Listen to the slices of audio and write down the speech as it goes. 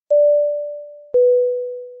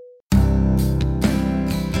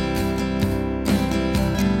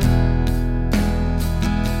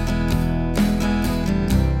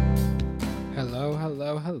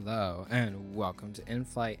welcome to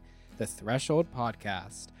Inflight, the Threshold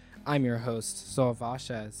podcast. I'm your host, Sol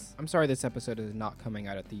Vasquez. I'm sorry this episode is not coming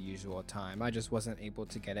out at the usual time. I just wasn't able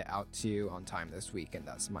to get it out to you on time this week, and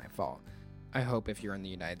that's my fault. I hope if you're in the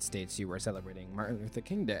United States, you were celebrating Martin Luther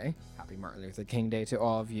King Day. Happy Martin Luther King Day to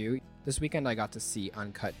all of you. This weekend I got to see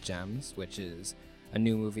Uncut Gems, which is a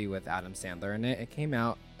new movie with Adam Sandler in it. It came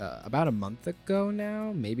out about a month ago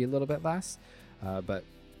now, maybe a little bit less. But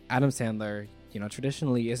Adam Sandler,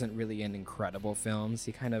 traditionally isn't really in incredible films.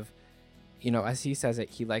 He kind of, as he says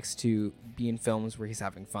it, he likes to be in films where he's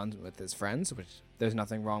having fun with his friends, which there's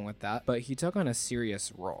nothing wrong with that. But he took on a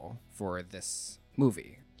serious role for this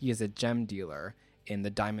movie. He is a gem dealer in the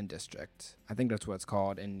Diamond District. I think that's what it's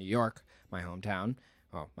called in New York, my hometown,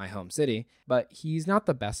 my home city. But he's not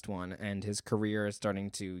the best one, and his career is starting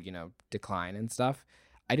to, decline and stuff.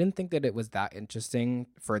 I didn't think that it was that interesting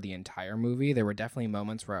for the entire movie. There were definitely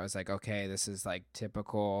moments where I was like, okay, this is like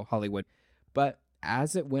typical Hollywood. But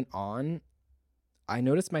as it went on, I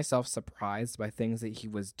noticed myself surprised by things that he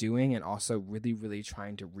was doing and also really, really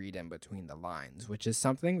trying to read in between the lines, which is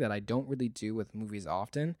something that I don't really do with movies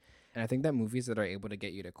often. And I think that movies that are able to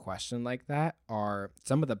get you to question like that are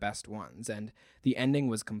some of the best ones. And the ending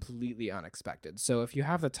was completely unexpected. So if you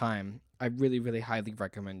have the time, I really, really highly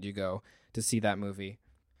recommend you go to see that movie.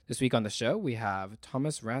 This week on the show, we have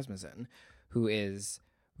Thomas Rasmussen, who is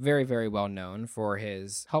very, very well known for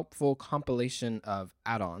his helpful compilation of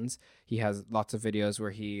add-ons. He has lots of videos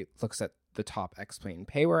where he looks at the top X-Plane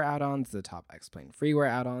payware add-ons, the top X-Plane freeware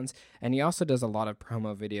add-ons, and he also does a lot of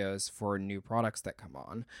promo videos for new products that come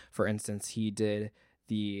on. For instance, he did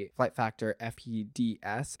the Flight Factor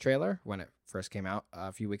FEDS trailer when it first came out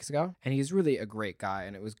a few weeks ago, and he's really a great guy,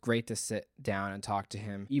 and it was great to sit down and talk to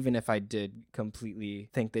him, even if I did completely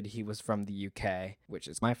think that he was from the UK, which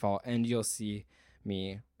is my fault, and you'll see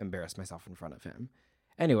me embarrass myself in front of him.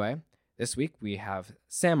 Anyway, this week we have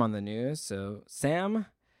Sam on the news. So Sam,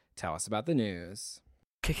 tell us about the news.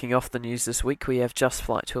 Kicking off the news this week, we have Just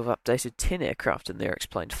Flight, who have updated 10 aircraft in their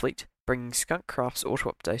explained fleet, bringing Skunk Craft's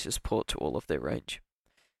auto-updater support to all of their range.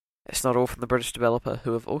 It's not all from the British developer,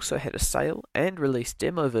 who have also had a sale and released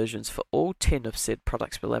demo versions for all 10 of said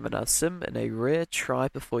products for Laminar Sim in a rare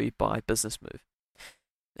try-before-you-buy business move.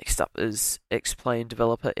 Next up is X-Plane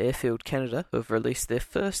developer Airfield Canada, who have released their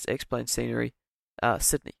first X-Plane scenery,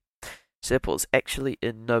 Sydney. This airport is actually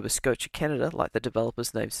in Nova Scotia, Canada, like the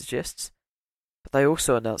developer's name suggests, but they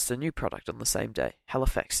also announced a new product on the same day,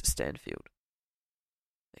 Halifax Stanfield.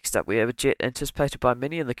 Next up, we have a jet anticipated by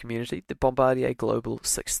many in the community, the Bombardier Global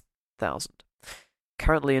 6000.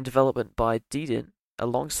 Currently in development by DDEN, a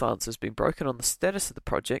long silence has been broken on the status of the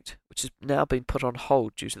project, which has now been put on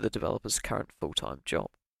hold due to the developer's current full-time job.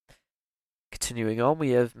 Continuing on, we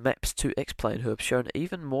have Maps to X-Plane, who have shown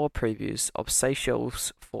even more previews of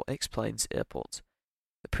Seychelles for X-Plane's airports.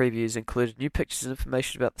 The previews included new pictures and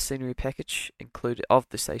information about the scenery package included of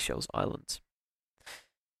the Seychelles Islands.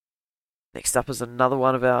 Next up is another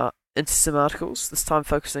one of our Intersim articles, this time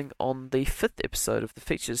focusing on the 5th episode of the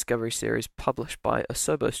feature discovery series published by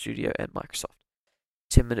Asobo Studio and Microsoft.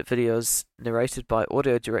 10-minute videos narrated by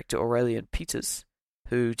audio director Aurelian Peters,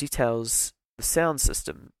 who details the sound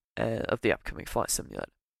system of the upcoming flight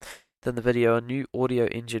simulator. Then the video, a new audio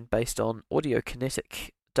engine based on Audio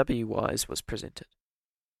Kinetic WWise, was presented.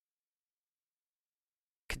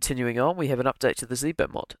 Continuing on, we have an update to the Zebra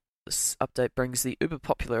mod. This update brings the uber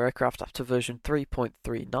popular aircraft up to version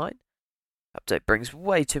 3.39. Update brings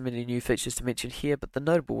way too many new features to mention here, but the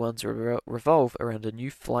notable ones revolve around a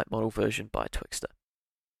new flight model version by Twixtor.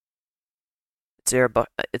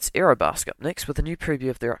 It's Aerobask up next with a new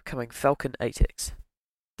preview of their upcoming Falcon 8X.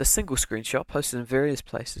 The single screenshot, posted in various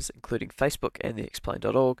places, including Facebook and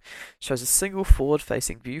theexplain.org, shows a single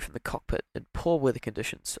forward-facing view from the cockpit in poor weather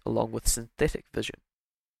conditions, along with synthetic vision.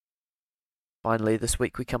 Finally, this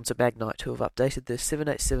week we come to Magnite, who have updated their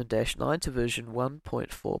 787-9 to version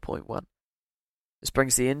 1.4.1. This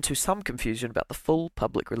brings the end to some confusion about the full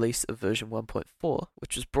public release of version 1.4,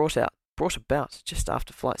 which was brought about just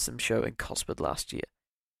after Flight Sim Show in Cosped last year.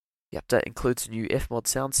 The update includes a new F-Mod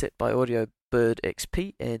sound set by Audio Bird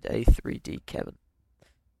XP and a 3D cabin.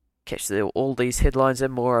 Catch all these headlines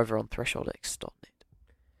and more over on thresholdx.net.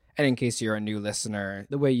 And in case you're a new listener,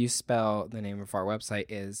 the way you spell the name of our website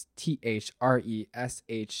is thresholdx.net.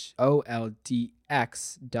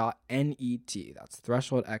 That's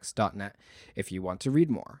thresholdx.net if you want to read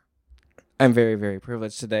more. I'm very, very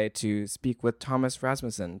privileged today to speak with Thomas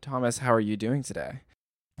Rasmussen. Thomas, how are you doing today?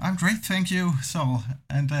 I'm great, thank you, Sol,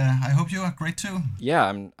 and I hope you are great too.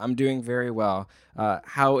 Yeah, I'm doing very well.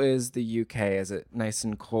 How is the UK? Is it nice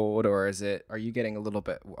and cold, or are you getting a little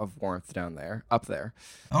bit of warmth down there, up there?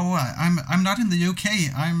 Oh, I'm not in the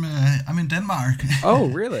UK. I'm in Denmark. Oh,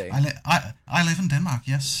 really? I live in Denmark.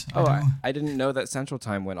 Yes, I Oh, do. I didn't know that Central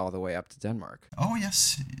Time went all the way up to Denmark. Oh,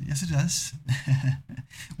 yes, it does.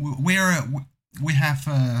 We're we have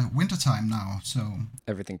winter time now, so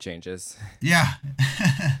Everything changes. yeah.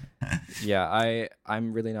 Yeah,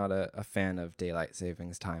 I'm really not a fan of daylight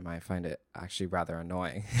savings time. I find it actually rather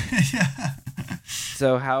annoying. Yeah.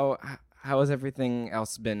 So how has everything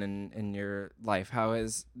else been in your life? How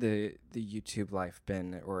has the YouTube life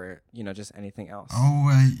been, or just anything else?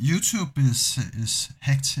 Oh, YouTube is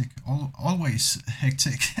hectic. Always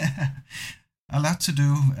hectic. A lot to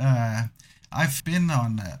do. I've been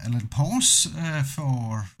on a little pause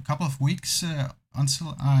for a couple of weeks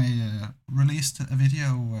until I released a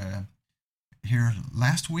video here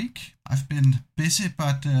last week. I've been busy,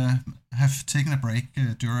 but have taken a break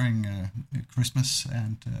during Christmas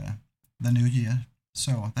and the New Year.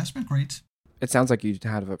 So that's been great. It sounds like you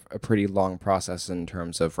had a pretty long process in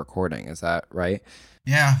terms of recording. Is that right?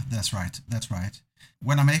 Yeah, that's right. That's right.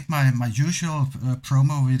 When I make my usual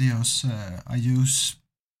promo videos, I use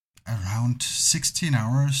around 16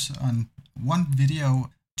 hours on one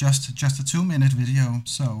video, just a 2-minute video.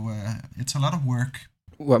 So it's a lot of work.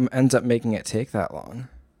 What ends up making it take that long?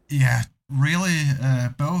 Yeah, really,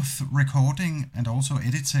 both recording and also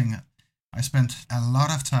editing. I spent a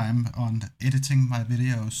lot of time on editing my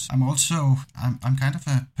videos. I'm kind of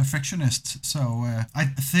a perfectionist, so I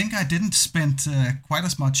think I didn't spend quite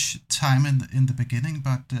as much time in the beginning,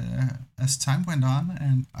 but as time went on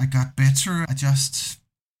and I got better,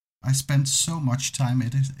 I spent so much time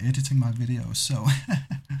editing my videos, so...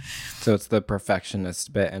 So it's the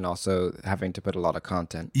perfectionist bit and also having to put a lot of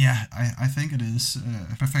content. Yeah, I think it is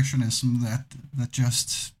perfectionism that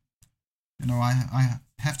just... I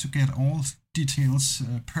have to get all details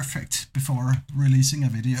perfect before releasing a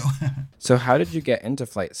video. So how did you get into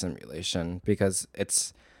flight simulation? Because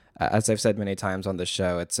it's, as I've said many times on the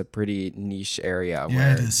show, it's a pretty niche area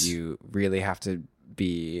where you really have to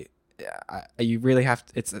be...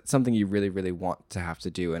 it's something you really, really want to have to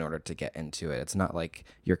do in order to get into it. It's not like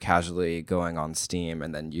you're casually going on Steam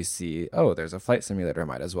and then you see, oh, there's a flight simulator,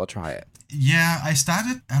 might as well try it. Yeah, I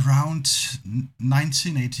started around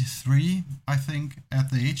 1983, I think, at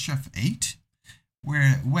the age of 8,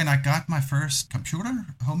 when I got my first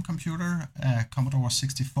home computer, Commodore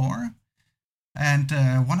 64. And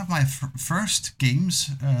one of my first games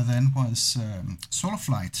then was Solar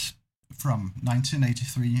Flight from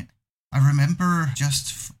 1983. I remember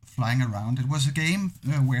just flying around. It was a game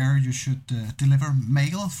where you should deliver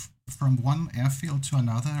mail from one airfield to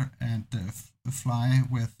another and fly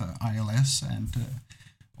with ILS and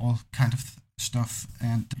all kind of stuff.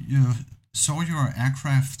 And you saw your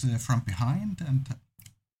aircraft from behind. And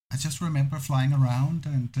I just remember flying around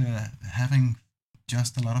and having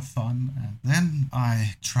just a lot of fun. And then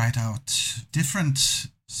I tried out different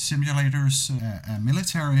simulators, a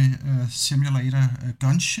military simulator, a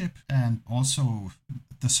gunship, and also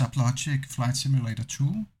the Sublogic Flight Simulator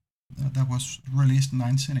 2 that was released in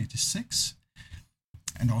 1986,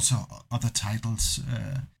 and also other titles.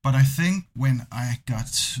 But I think when I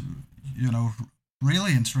got,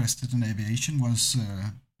 really interested in aviation was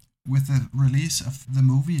with the release of the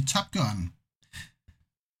movie Top Gun.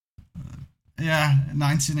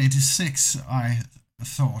 1986, I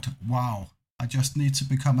thought, wow, I just need to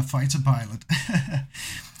become a fighter pilot.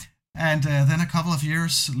 And then a couple of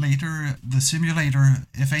years later, the simulator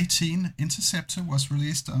F-18 Interceptor was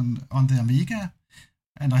released on the Amiga.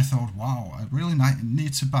 And I thought, wow, I really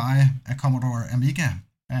need to buy a Commodore Amiga.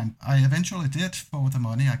 And I eventually did for the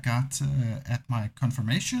money I got at my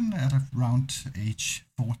confirmation at around age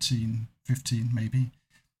 14, 15 maybe.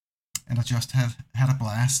 And I just had a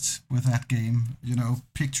blast with that game,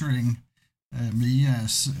 picturing me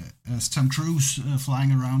as Tom Cruise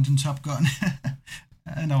flying around in Top Gun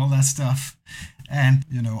and all that stuff. And,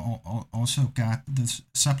 also got the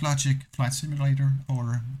Sublogic Flight Simulator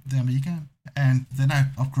for the Amiga. And then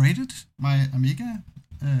I upgraded my Amiga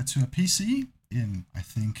to a PC in, I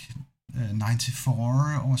think,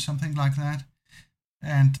 94 or something like that.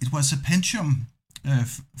 And it was a Pentium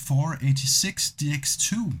 486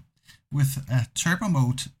 DX2 with a turbo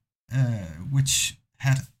mode, which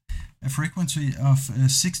had a frequency of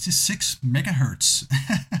 66 megahertz.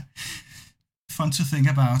 Fun to think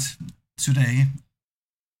about today.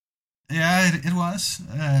 Yeah, it was.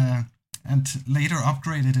 and later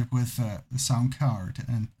upgraded it with a sound card.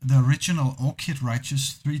 And the original Orchid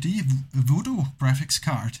Righteous 3D Voodoo graphics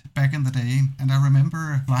card back in the day. And I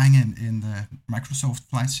remember flying in the Microsoft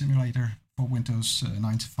Flight Simulator for Windows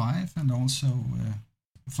 95 and also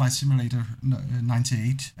Flight Simulator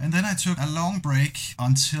 98. And then I took a long break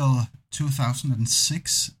until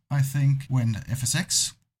 2006, I think, when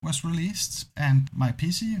FSX was released, and my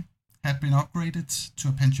PC had been upgraded to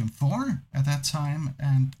a Pentium 4 at that time,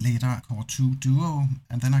 and later Core 2 Duo,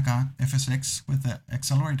 and then I got FSX with the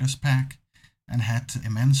accelerators pack and had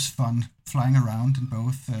immense fun flying around in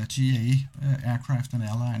both GA aircraft and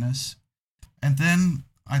airliners. And then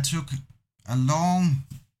I took a long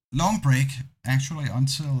break, actually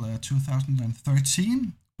until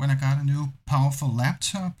 2013, when I got a new powerful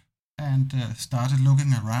laptop and started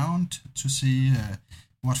looking around to see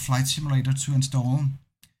what flight simulator to install,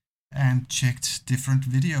 and checked different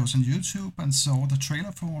videos on YouTube and saw the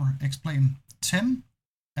trailer for X-Plane 10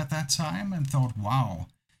 at that time and thought, wow,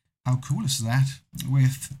 how cool is that,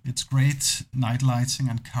 with its great night lighting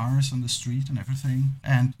and cars on the street and everything.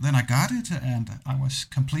 And then I got it and I was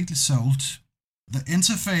completely sold. The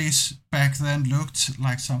interface back then looked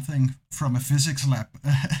like something from a physics lab,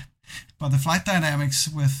 but the flight dynamics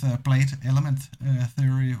with blade element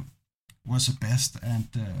theory was the best, and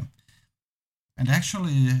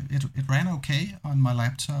actually it ran okay on my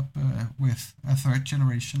laptop with a third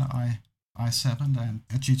generation i7 and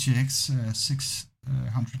a GTX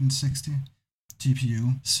 660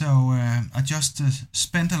 GPU. So I just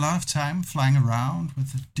spent a lot of time flying around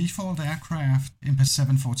with the default aircraft, Imp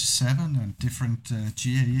 747 and different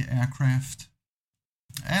GA aircraft.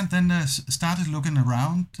 And then started looking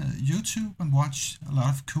around YouTube and watched a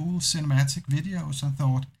lot of cool cinematic videos and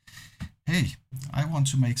thought, hey, I want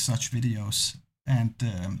to make such videos. And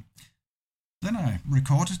then I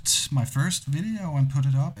recorded my first video and put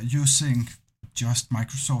it up using just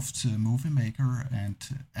Microsoft Movie Maker, and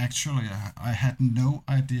actually I had no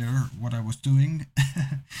idea what I was doing,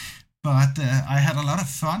 but I had a lot of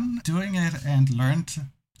fun doing it and learned,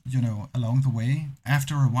 along the way.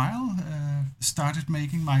 After a while, started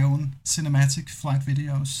making my own cinematic flight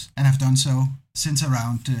videos, and I've done so since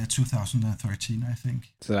around 2013, I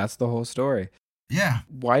think. So that's the whole story. Yeah.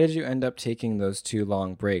 Why did you end up taking those 2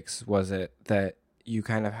 long breaks? Was it that you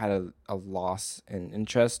kind of had a loss in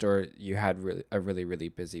interest, or you had a really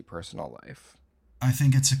busy personal life? I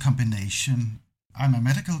think it's a combination. I'm a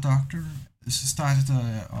medical doctor, started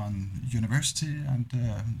on university, and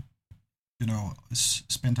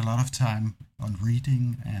spent a lot of time on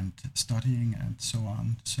reading and studying and so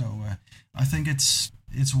on. So I think it's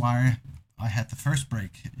why I had the first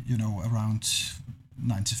break, around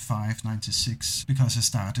 95, 96, because I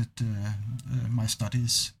started my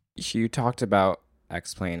studies. You talked about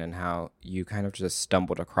X-Plane and how you kind of just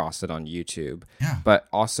stumbled across it on YouTube. Yeah. But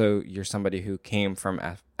also you're somebody who came from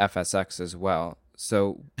FSX as well.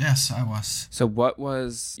 So yes, I was. So what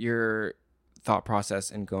was your thought process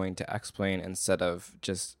in going to X-Plane instead of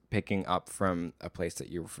just picking up from a place that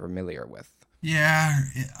you were familiar with? Yeah,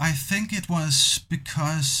 I think it was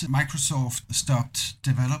because Microsoft stopped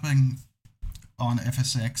developing on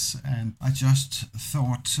FSX, and I just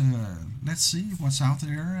thought, let's see what's out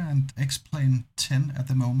there, and X-Plane 10 at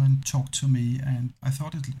the moment talked to me, and I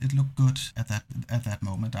thought it looked good at that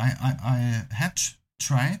moment. I had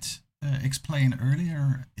tried X-Plane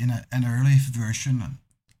earlier in an early version.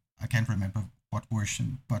 I can't remember what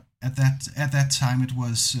version, but at that time it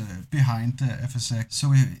was behind FSX,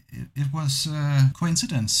 so it was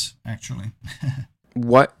coincidence, actually.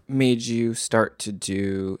 What made you start to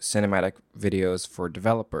do cinematic videos for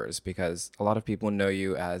developers? Because a lot of people know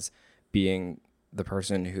you as being the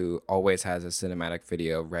person who always has a cinematic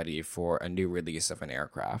video ready for a new release of an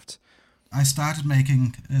aircraft. I started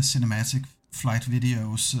making cinematic flight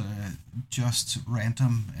videos, just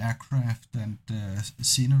random aircraft and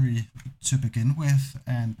scenery to begin with.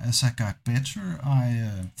 And as I got better,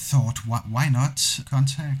 I thought, why not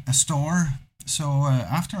contact a store? So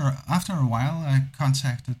after a while, I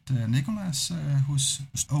contacted Nicholas, who's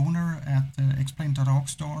owner at the X-Plane.org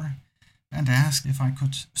store, and asked if I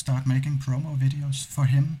could start making promo videos for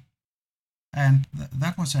him. And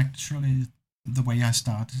that was actually the way I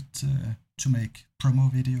started to make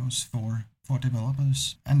promo videos for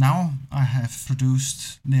developers. And now I have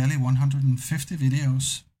produced nearly 150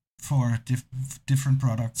 videos for different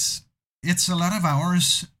products. It's a lot of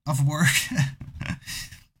hours of work.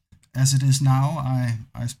 As it is now,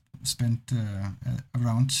 I spent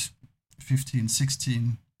around 15,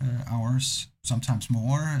 16 hours, sometimes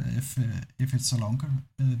more if it's a longer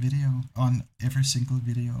video, on every single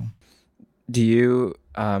video. Do you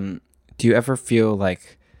ever feel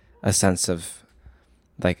like a sense of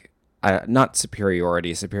like not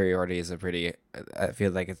superiority. Superiority is a pretty, I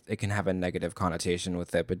feel like it can have a negative connotation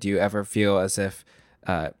with it, but do you ever feel as if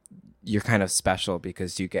you're kind of special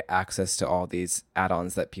because you get access to all these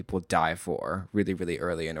add-ons that people die for really, really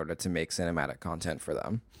early in order to make cinematic content for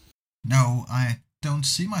them? No, I don't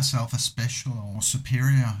see myself as special or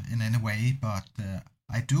superior in any way, but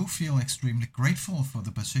I do feel extremely grateful for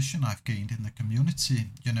the position I've gained in the community.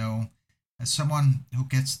 As someone who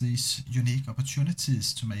gets these unique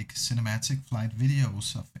opportunities to make cinematic flight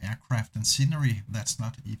videos of aircraft and scenery that's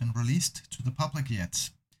not even released to the public yet.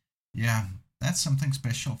 Yeah, that's something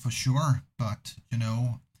special for sure, but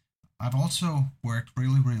I've also worked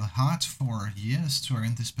really, really hard for years to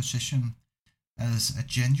earn this position as a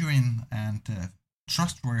genuine and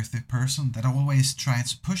trustworthy person that always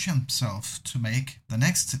tries to push himself to make the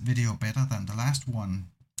next video better than the last one.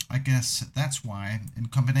 I guess that's why, in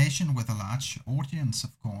combination with a large audience,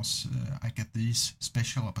 of course, I get these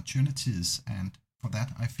special opportunities, and for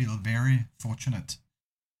that I feel very fortunate.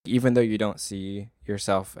 Even though you don't see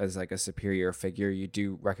yourself as like a superior figure, you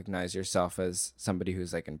do recognize yourself as somebody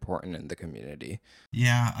who's like important in the community.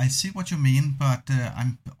 Yeah, I see what you mean, but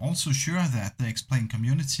I'm also sure that the Explain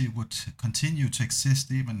community would continue to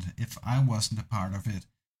exist even if I wasn't a part of it.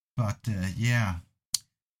 But yeah,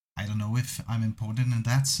 I don't know if I'm important in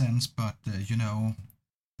that sense, but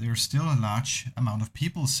there's still a large amount of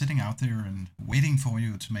people sitting out there and waiting for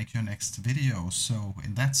you to make your next video. So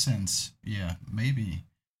in that sense, yeah, maybe.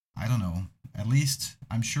 I don't know. At least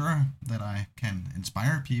I'm sure that I can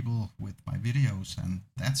inspire people with my videos, and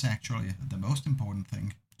that's actually the most important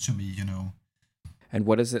thing to me. And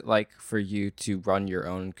what is it like for you to run your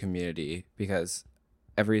own community? Because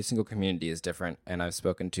every single community is different, and I've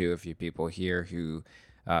spoken to a few people here who,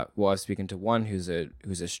 I was speaking to one who's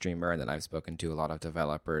a streamer, and then I've spoken to a lot of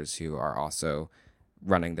developers who are also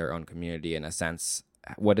running their own community in a sense.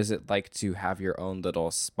 What is it like to have your own little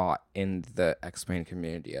spot in the Explain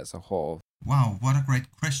community as a whole? Wow, what a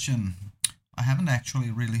great question. I haven't actually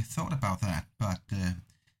really thought about that, but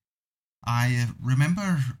I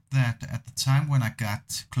remember that at the time when I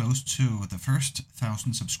got close to the first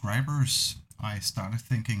 1,000 subscribers, I started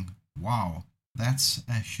thinking, wow, that's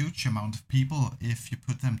a huge amount of people if you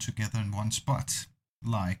put them together in one spot.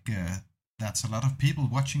 That's a lot of people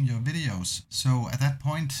watching your videos. So at that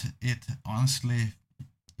point, it honestly,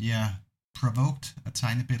 yeah, provoked a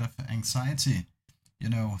tiny bit of anxiety.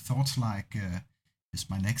 Thoughts like, is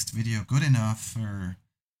my next video good enough? Or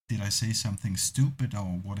did I say something stupid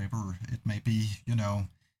or whatever it may be,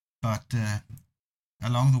 But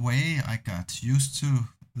along the way, I got used to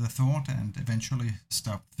the thought and eventually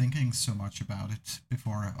stopped thinking so much about it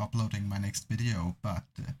before uploading my next video. But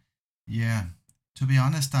yeah, to be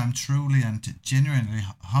honest, I'm truly and genuinely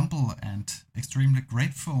humble and extremely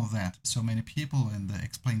grateful that so many people in the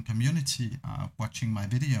Explain community are watching my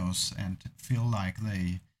videos and feel like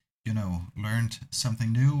they, learned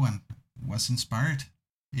something new and was inspired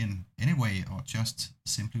in any way, or just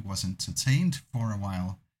simply was entertained for a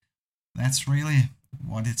while. That's really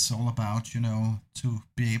what it's all about, to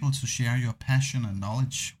be able to share your passion and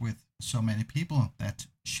knowledge with so many people that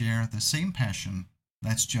share the same passion.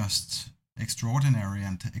 That's just extraordinary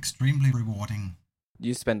and extremely rewarding.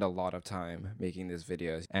 You spend a lot of time making these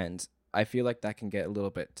videos, and I feel like that can get a little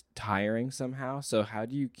bit tiring somehow. So how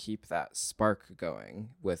do you keep that spark going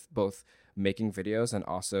with both making videos and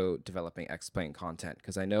also developing Explain content?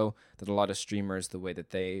 Because I know that a lot of streamers, the way that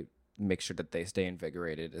they make sure that they stay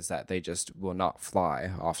invigorated is that they just will not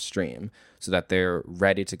fly off stream, so that they're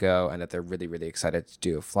ready to go and that they're really, really excited to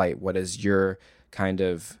do a flight. What is your kind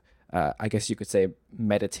of I guess you could say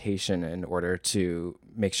meditation in order to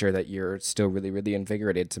make sure that you're still really, really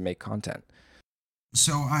invigorated to make content?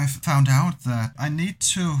 So I've found out that I need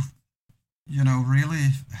to, really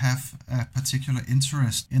have a particular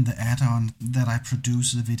interest in the add-on that I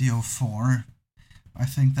produce the video for. I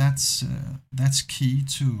think that's key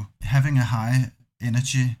to having a high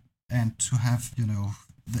energy and to have,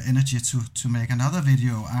 the energy to make another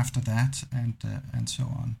video after that and so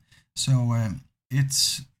on. So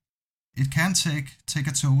it can take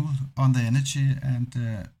a toll on the energy,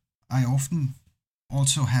 and I often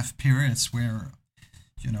also have periods where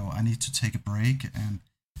I need to take a break and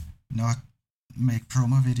not make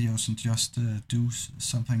promo videos and just do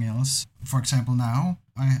something else. For example, now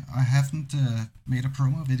I haven't made a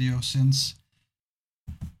promo video since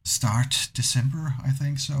start December, I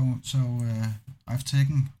think. So I've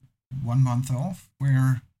taken 1 month off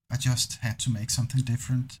where I just had to make something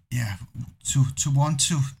different. Yeah, to want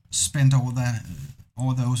to spend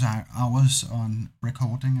all those hours on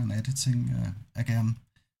recording and editing again.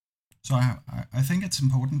 So I think it's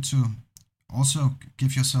important to also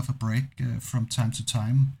give yourself a break from time to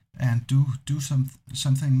time and do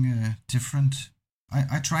something different.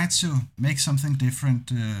 I try to make something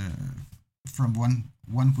different from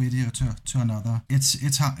one video to another.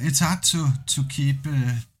 It's hard to keep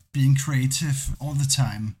being creative all the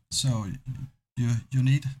time. So you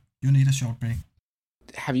need a short break.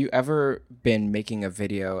 Have you ever been making a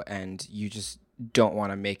video and you just don't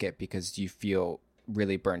want to make it because you feel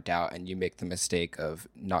really burnt out and you make the mistake of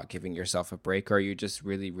not giving yourself a break, or are you just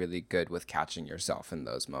really, really good with catching yourself in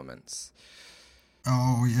those moments?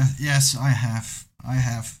 Oh yeah, yes, I have,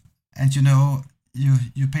 and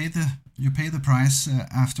you pay the price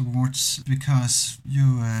afterwards because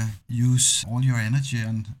you use all your energy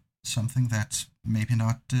on something that maybe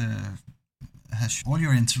not has all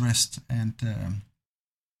your interest, and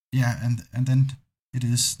and then it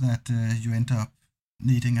is that you end up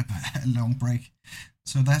needing a long break.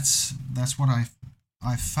 So that's what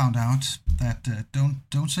I found out, that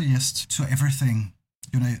don't say yes to everything.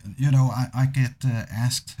 I get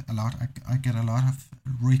asked a lot. I get a lot of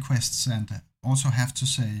requests and also have to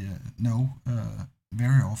say no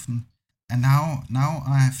very often. And now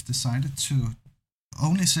I've decided to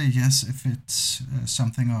only say yes if it's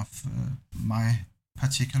something of my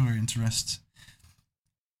particular interest,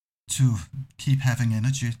 to keep having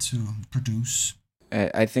energy to produce.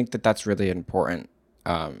 I think that that's really important,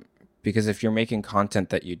 because if you're making content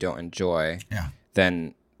that you don't enjoy,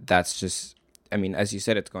 then that's just, I mean, as you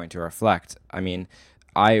said, it's going to reflect. I mean,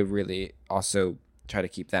 I really also try to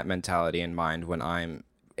keep that mentality in mind when I'm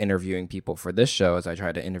interviewing people for this show, as I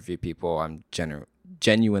try to interview people I'm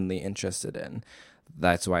genuinely interested in.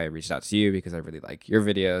 That's why I reached out to you, because I really like your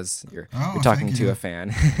videos. You're talking to a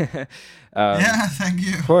fan. Yeah, thank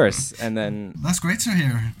you. Of course. And then that's great to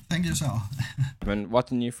hear. Thank you, Sal. I've been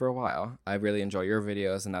watching you for a while. I really enjoy your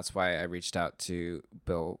videos, and that's why I reached out to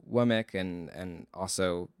Bill Womack and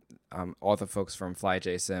also all the folks from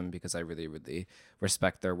FlyJSim, because I really, really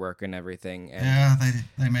respect their work and everything. And yeah,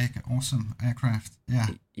 they make awesome aircraft. Yeah.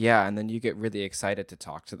 Yeah, and then you get really excited to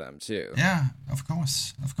talk to them too. Yeah, of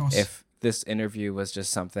course. If this interview was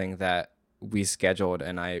just something that we scheduled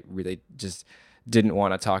and I really just didn't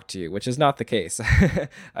want to talk to you, which is not the case,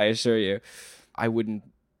 I assure you, I wouldn't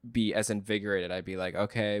be as invigorated. I'd be like,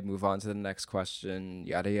 okay, move on to the next question,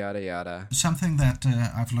 yada, yada, yada. Something that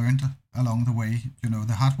I've learned along the way,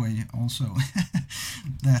 the hard way also,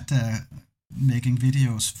 that making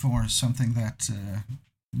videos for something that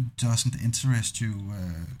doesn't interest you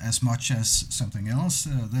as much as something else,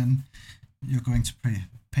 then you're going to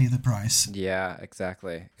pay the price. Yeah,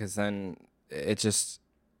 exactly. Because then it's just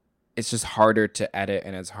harder to edit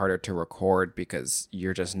and it's harder to record because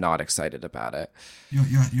you're just not excited about it.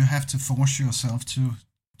 You have to force yourself to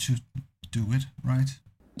do it, right?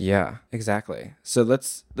 Yeah, exactly. So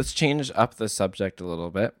let's change up the subject a little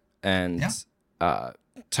bit and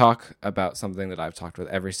talk about something that I've talked with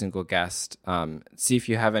every single guest. See if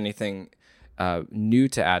you have anything new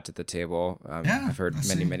to add to the table. I've heard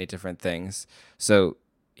many different things. So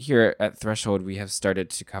here at Threshold, we have started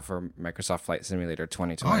to cover Microsoft Flight Simulator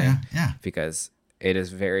 2020 because it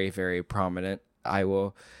is very, very prominent. I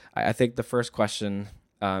think the first question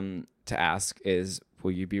to ask is,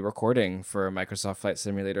 will you be recording for Microsoft Flight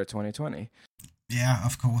Simulator 2020? Yeah,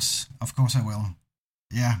 of course I will.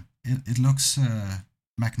 Yeah, it looks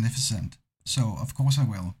magnificent. So of course I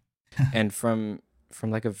will. And from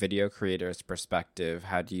like a video creator's perspective,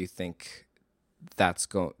 how do you think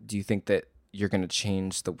do you think that you're going to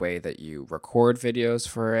change the way that you record videos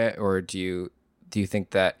for it, or do you think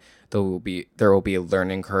that there will be a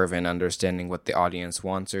learning curve in understanding what the audience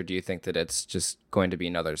wants, or do you think that it's just going to be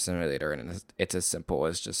another simulator and it's as simple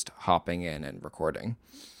as just hopping in and recording?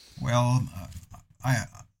 Well,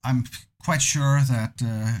 I'm quite sure that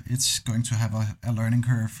it's going to have a learning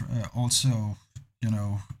curve. Also,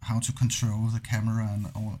 how to control the camera and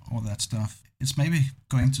all that stuff. It's maybe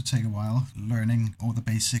going to take a while learning all the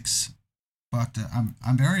basics. But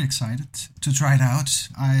I'm very excited to try it out.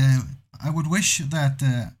 I would wish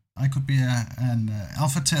that I could be an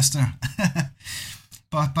alpha tester,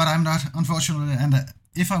 but I'm not, unfortunately. And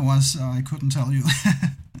if I was, I couldn't tell you.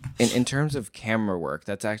 In terms of camera work,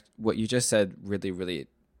 that's what you just said really, really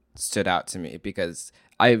stood out to me, because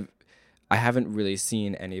I haven't really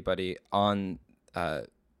seen anybody on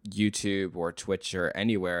YouTube or Twitch or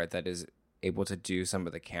anywhere that is able to do some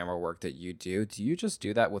of the camera work that you do. Do you just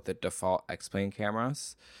do that with the default X-Plane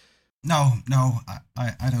cameras? No,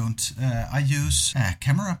 I don't. I use a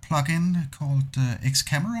camera plugin called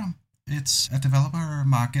X-Camera. It's a developer,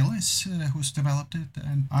 Mark Ellis, who's developed it,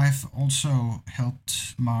 and I've also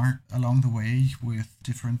helped Mark along the way with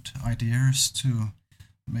different ideas to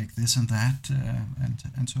make this and that,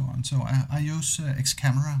 and so on. So I use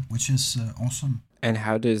Xcamera, which is awesome. And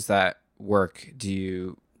how does that work? Do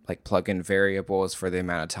you like plug in variables for the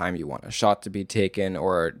amount of time you want a shot to be taken,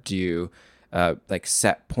 or do you like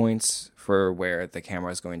set points for where the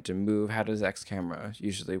camera is going to move? How does Xcamera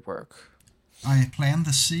usually work? I plan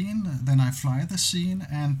the scene, then I fly the scene,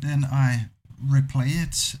 and then I replay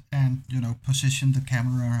it and, position the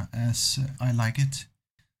camera as I like it.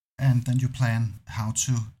 And then you plan how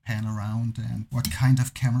to pan around and what kind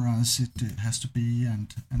of cameras it has to be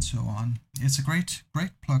and so on. It's a great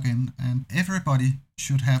plugin, and everybody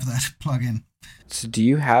should have that plugin. So do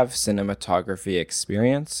you have cinematography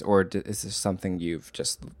experience, or is this something you've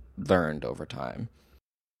just learned over time?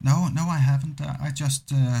 No, I haven't. I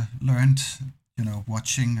just learned,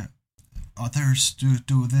 watching others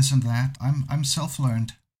do this and that. I'm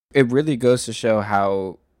self-learned. It really goes to show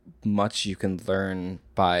how much you can learn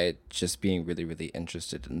by just being really, really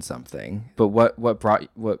interested in something. But what brought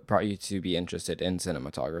you to be interested in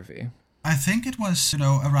cinematography? I think it was,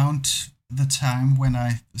 around the time when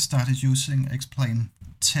I started using Explain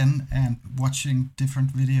 10 and watching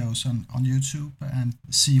different videos on YouTube and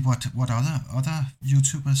see what other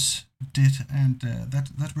YouTubers did, and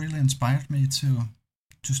that really inspired me to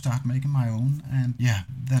start making my own. And yeah,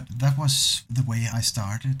 that was the way I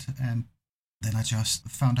started. And then I just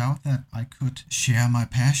found out that I could share my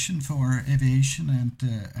passion for aviation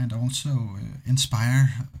and also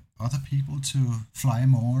inspire other people to fly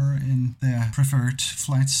more in their preferred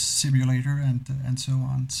flight simulator and so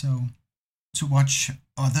on. So to watch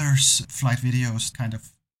others' flight videos kind of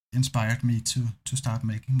inspired me to start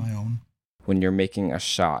making my own. When you're making a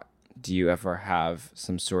shot, do you ever have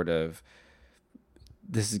some sort of,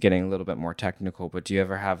 this is getting a little bit more technical, but do you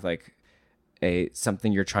ever have like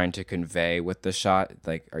something you're trying to convey with the shot?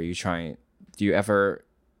 Like, do you ever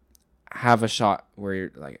have a shot where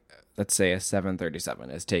you're like, let's say a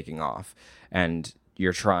 737 is taking off and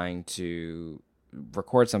you're trying to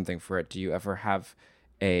record something for it? Do you ever have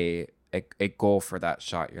a goal for that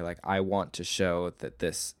shot? You're like, I want to show that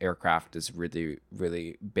this aircraft is really,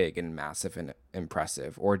 really big and massive and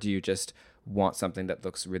impressive. Or do you just want something that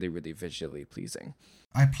looks really, really visually pleasing?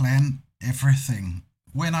 I plan everything.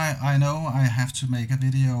 When I know I have to make a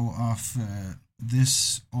video of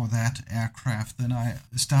this or that aircraft, then I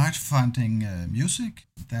start finding music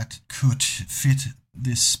that could fit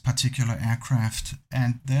this particular aircraft.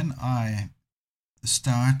 And then I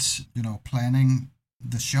start, planning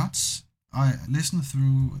the shots. I listen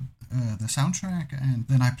through the soundtrack, and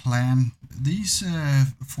then I plan these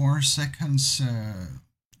 4 seconds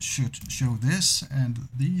should show this, and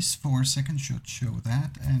these 4 seconds should show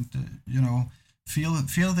that, and feel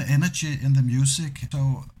the energy in the music.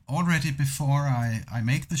 So already before I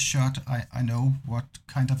make the shot, I know what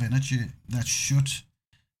kind of energy that should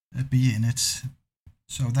be in it.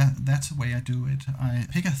 So that's the way I do it. I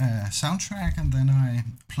pick a soundtrack, and then I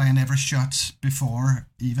plan every shot before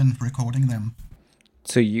even recording them.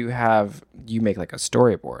 So you make like a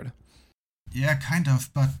storyboard? Yeah, kind of,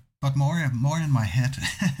 but more in my head.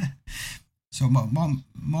 So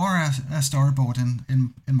more a storyboard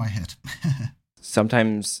in my head.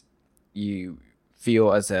 Sometimes you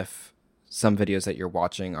feel as if some videos that you're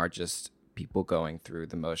watching are just people going through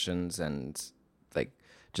the motions and like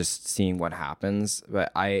just seeing what happens.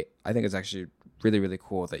 But I think it's actually really, really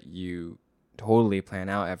cool that you totally plan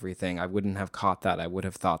out everything. I wouldn't have caught that. I would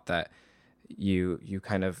have thought that you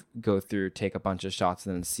kind of go through, take a bunch of shots,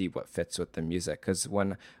 and then see what fits with the music. Because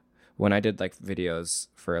when I did like videos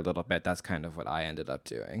for a little bit, that's kind of what I ended up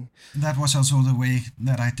doing. That was also the way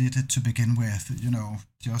that I did it to begin with,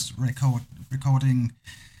 just recording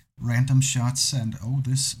random shots and,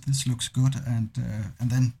 this looks good, and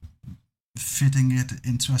then fitting it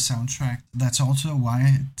into a soundtrack. That's also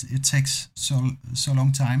why it takes so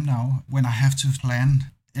long time now, when I have to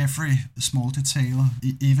plan every small detail,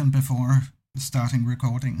 even before starting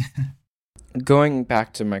recording. Going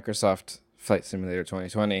back to Microsoft Flight Simulator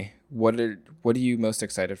 2020, what are you most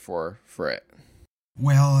excited for it?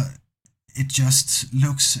 Well, it just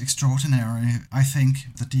looks extraordinary. I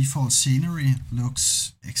think the default scenery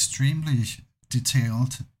looks extremely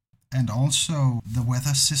detailed, and also the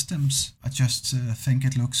weather systems. I just think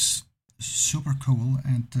it looks super cool,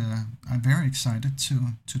 and I'm very excited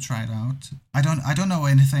to try it out. I don't know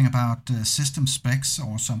anything about system specs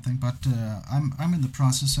or something, but I'm in the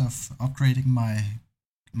process of upgrading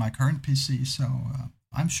my current PC, so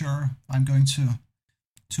I'm sure I'm going to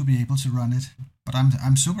to be able to run it. But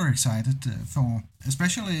I'm super excited for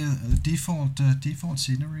especially default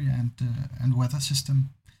scenery and weather system.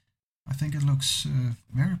 I think it looks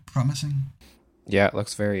very promising. Yeah, it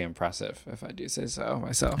looks very impressive, if I do say so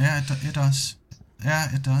myself. Yeah, it does. Yeah,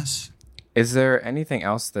 it does. Is there anything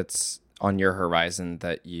else that's on your horizon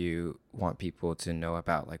that you want people to know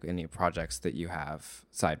about, like any projects that you have,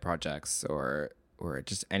 side projects, or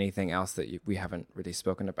just anything else that we haven't really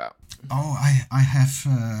spoken about? Oh, I have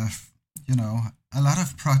a lot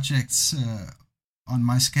of projects on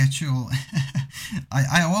my schedule.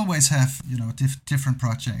 I always have different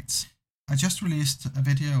projects. I just released a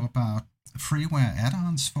video about freeware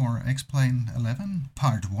add-ons for X-Plane 11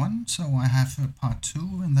 Part 1, so I have Part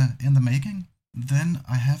 2 in the making. Then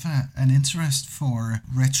I have an interest for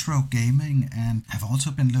retro gaming, and have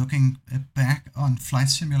also been looking back on flight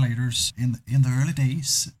simulators in the early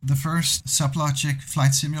days. The first Sublogic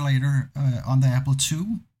flight simulator on the Apple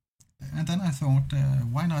II, and then I thought,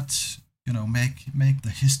 why not make the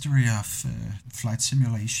history of flight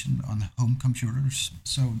simulation on home computers?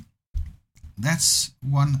 So that's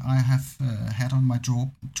one I have had on my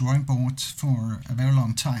drawing board for a very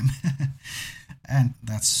long time. And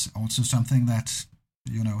that's also something that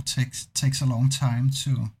takes a long time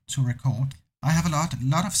to record. I have a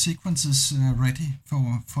lot of sequences ready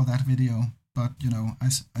for that video, but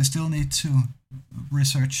I still need to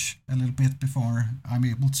research a little bit before I'm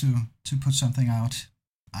able to put something out.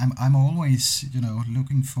 I'm always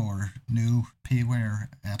looking for new payware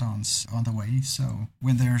add-ons on the way. So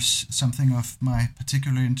when there's something of my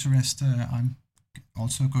particular interest, I'm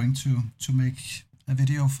also going to make a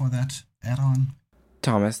video for that add-on.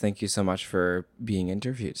 Thomas, thank you so much for being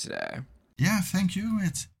interviewed today. Yeah, thank you.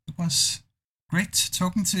 It was great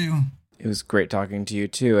talking to you. It was great talking to you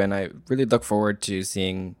too, and I really look forward to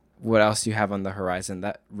seeing what else you have on the horizon.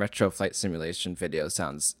 That retro flight simulation video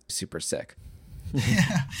sounds super sick.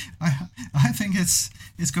 Yeah, I think it's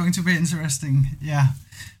going to be interesting. Yeah,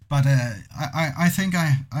 but I think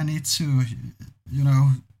I need to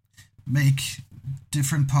make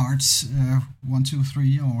different parts 1, 2,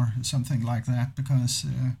 3 or something like that, because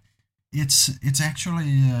it's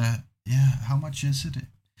actually how much is it?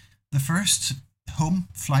 The first home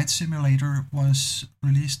flight simulator was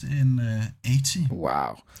released in 80.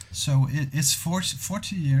 Wow. So it's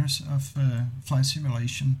 40 years of flight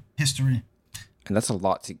simulation history. And that's a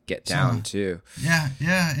lot to get down too. Yeah,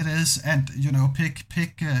 it is. And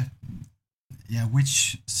pick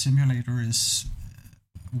which simulator is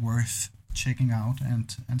worth checking out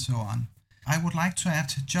and so on. I would like to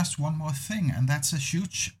add just one more thing, and that's a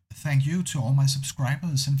huge thank you to all my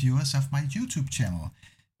subscribers and viewers of my YouTube channel,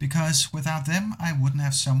 because without them I wouldn't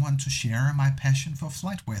have someone to share my passion for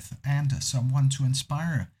flight with and someone to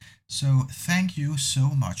inspire. So thank you so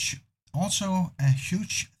much. Also, a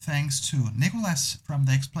huge thanks to Nicholas from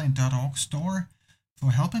the Xplane.org store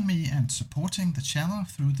for helping me and supporting the channel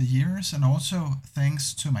through the years, and also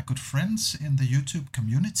thanks to my good friends in the YouTube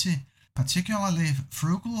community, particularly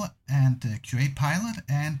Frugal and QA Pilot,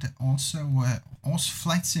 and also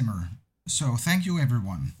Flight Simmer. So thank you,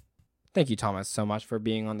 everyone. Thank you, Thomas, so much for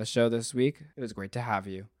being on the show this week. It was great to have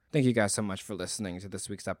you. Thank you guys so much for listening to this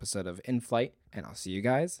week's episode of Inflight, and I'll see you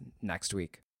guys next week.